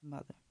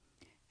mother.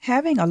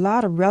 Having a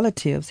lot of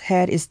relatives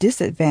had its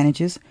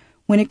disadvantages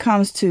when it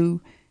comes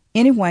to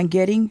anyone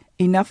getting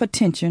enough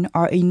attention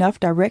or enough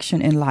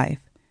direction in life.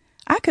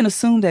 I can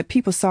assume that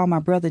people saw my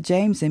brother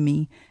James and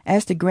me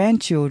as the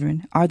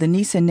grandchildren or the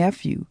niece and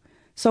nephew,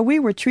 so we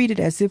were treated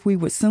as if we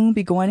would soon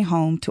be going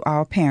home to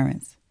our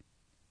parents.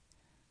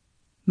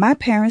 My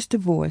parents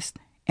divorced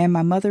and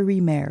my mother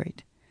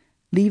remarried,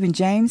 leaving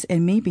James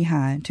and me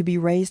behind to be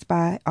raised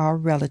by our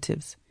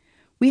relatives.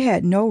 We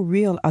had no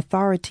real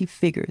authority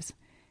figures,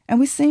 and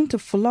we seemed to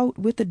float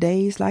with the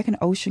days like an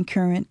ocean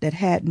current that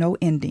had no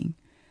ending.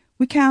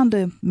 We kind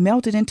of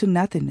melted into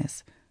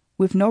nothingness,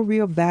 with no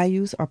real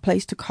values or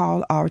place to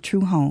call our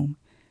true home.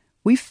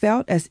 We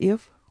felt as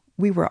if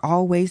we were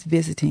always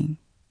visiting.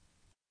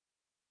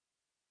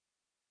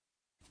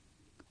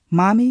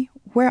 Mommy,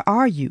 where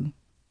are you?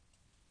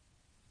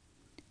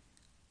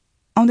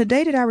 On the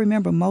day that I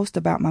remember most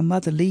about my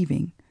mother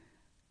leaving,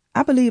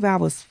 I believe I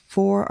was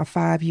 4 or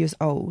 5 years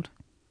old.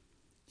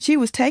 She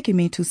was taking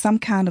me to some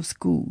kind of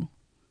school.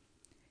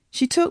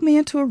 She took me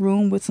into a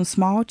room with some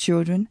small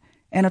children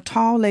and a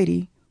tall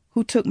lady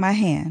who took my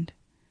hand.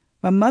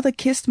 My mother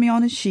kissed me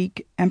on the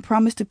cheek and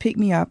promised to pick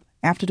me up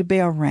after the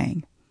bell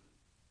rang.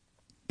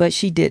 But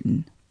she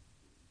didn't.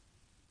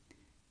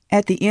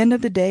 At the end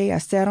of the day, I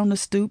sat on the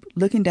stoop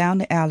looking down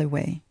the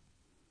alleyway.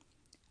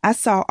 I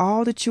saw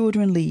all the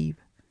children leave,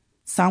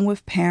 some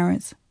with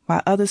parents,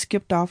 while others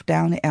skipped off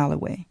down the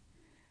alleyway.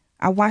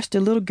 I watched a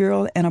little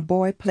girl and a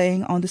boy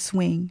playing on the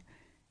swing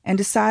and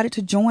decided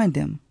to join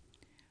them.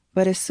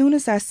 But as soon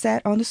as I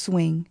sat on the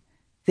swing,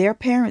 their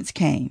parents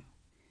came.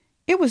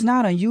 It was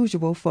not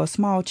unusual for a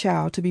small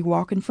child to be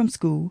walking from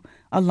school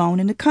alone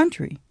in the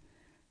country,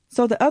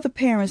 so the other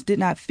parents did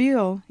not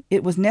feel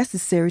it was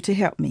necessary to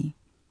help me.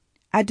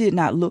 I did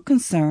not look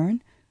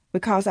concerned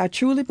because I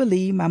truly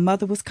believed my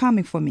mother was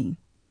coming for me.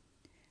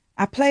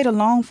 I played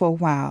along for a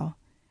while,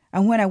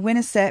 and when I went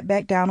and sat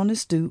back down on the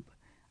stoop,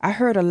 I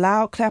heard a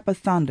loud clap of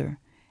thunder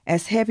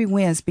as heavy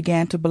winds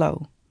began to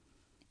blow.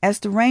 As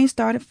the rain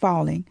started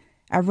falling,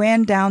 I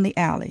ran down the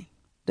alley.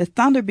 The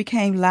thunder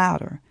became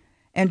louder,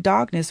 and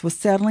darkness was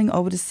settling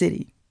over the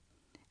city.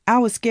 I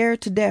was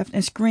scared to death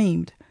and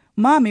screamed,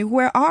 "Mommy,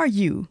 where are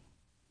you?"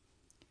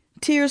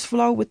 Tears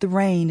flowed with the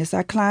rain as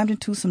I climbed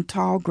into some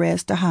tall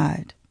grass to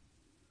hide.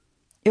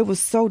 It was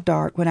so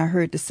dark when I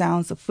heard the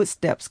sounds of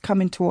footsteps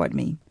coming toward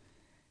me.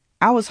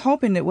 I was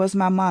hoping it was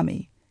my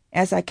mommy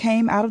as I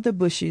came out of the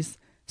bushes,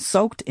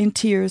 soaked in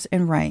tears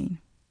and rain.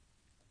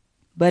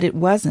 But it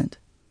wasn't.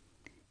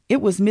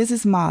 It was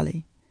Mrs.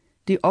 Molly,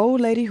 the old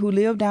lady who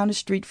lived down the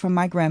street from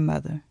my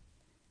grandmother.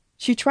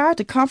 She tried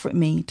to comfort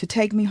me to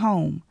take me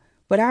home,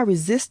 but I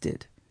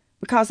resisted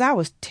because I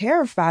was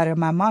terrified of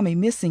my mommy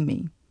missing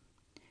me.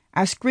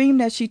 I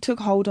screamed as she took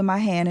hold of my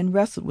hand and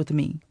wrestled with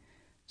me.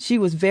 She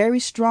was very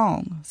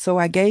strong, so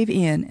I gave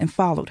in and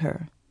followed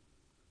her.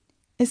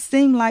 It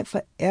seemed like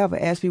forever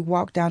as we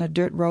walked down a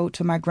dirt road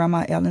to my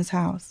Grandma Ellen's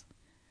house.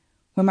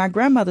 When my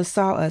grandmother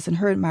saw us and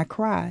heard my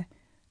cry,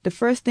 the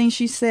first thing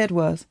she said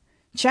was,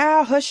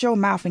 "Child, hush your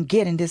mouth and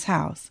get in this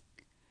house."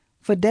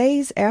 For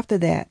days after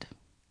that,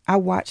 I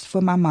watched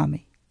for my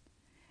mommy.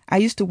 I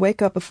used to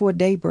wake up before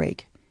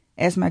daybreak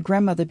as my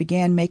grandmother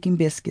began making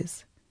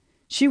biscuits.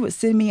 She would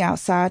send me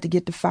outside to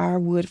get the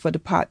firewood for the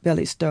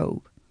pot-bellied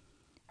stove.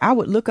 I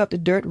would look up the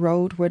dirt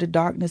road where the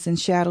darkness and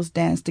shadows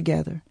danced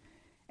together,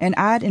 and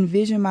I'd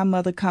envision my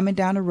mother coming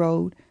down the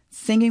road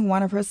singing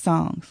one of her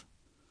songs.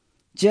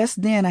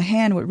 Just then a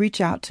hand would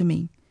reach out to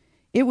me.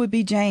 It would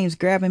be James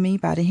grabbing me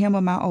by the hem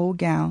of my old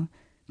gown,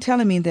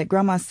 telling me that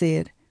Grandma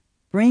said,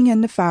 "Bring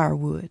in the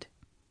firewood."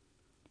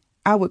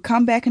 I would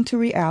come back into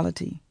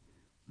reality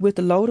with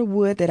the load of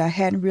wood that I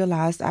hadn't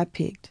realized I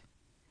picked.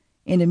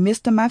 In the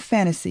midst of my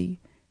fantasy,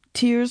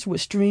 tears would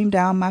stream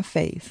down my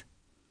face.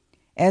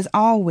 As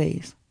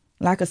always,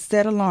 like a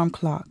set alarm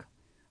clock,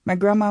 my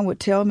grandma would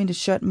tell me to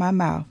shut my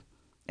mouth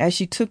as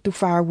she took the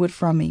firewood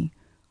from me.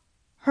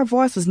 Her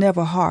voice was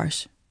never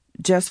harsh,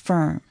 just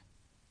firm.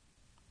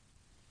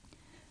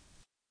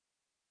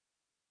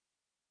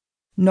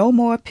 No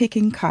more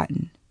picking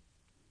cotton.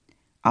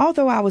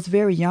 Although I was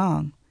very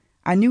young,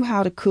 I knew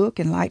how to cook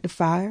and light the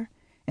fire,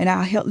 and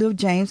I helped little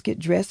James get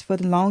dressed for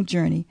the long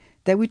journey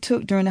that we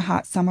took during the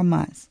hot summer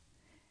months.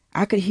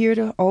 I could hear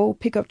the old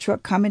pickup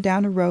truck coming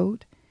down the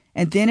road,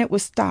 and then it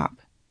would stop,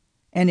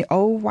 and the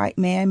old white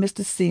man,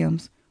 Mr.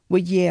 Sims,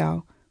 would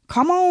yell,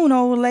 "Come on,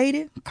 old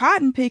lady,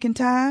 cotton picking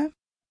time."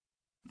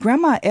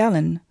 Grandma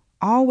Ellen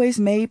always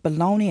made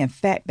bologna and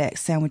fatback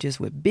sandwiches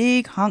with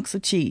big hunks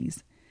of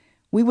cheese.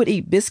 We would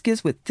eat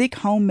biscuits with thick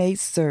homemade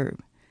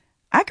syrup.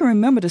 I can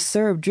remember the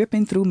syrup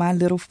dripping through my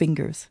little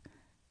fingers.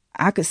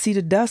 I could see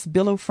the dust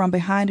billow from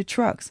behind the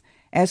trucks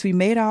as we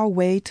made our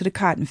way to the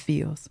cotton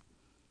fields.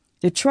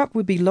 The truck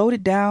would be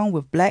loaded down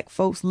with black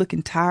folks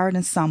looking tired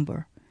and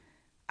somber.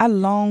 I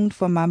longed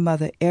for my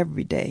mother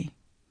every day.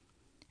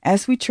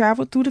 As we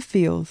traveled through the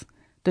fields,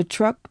 the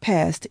truck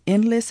passed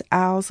endless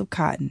aisles of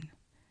cotton.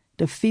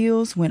 The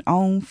fields went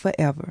on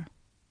forever.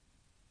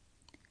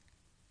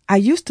 I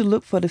used to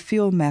look for the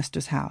field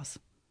master's house.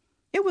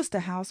 It was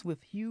the house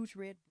with huge red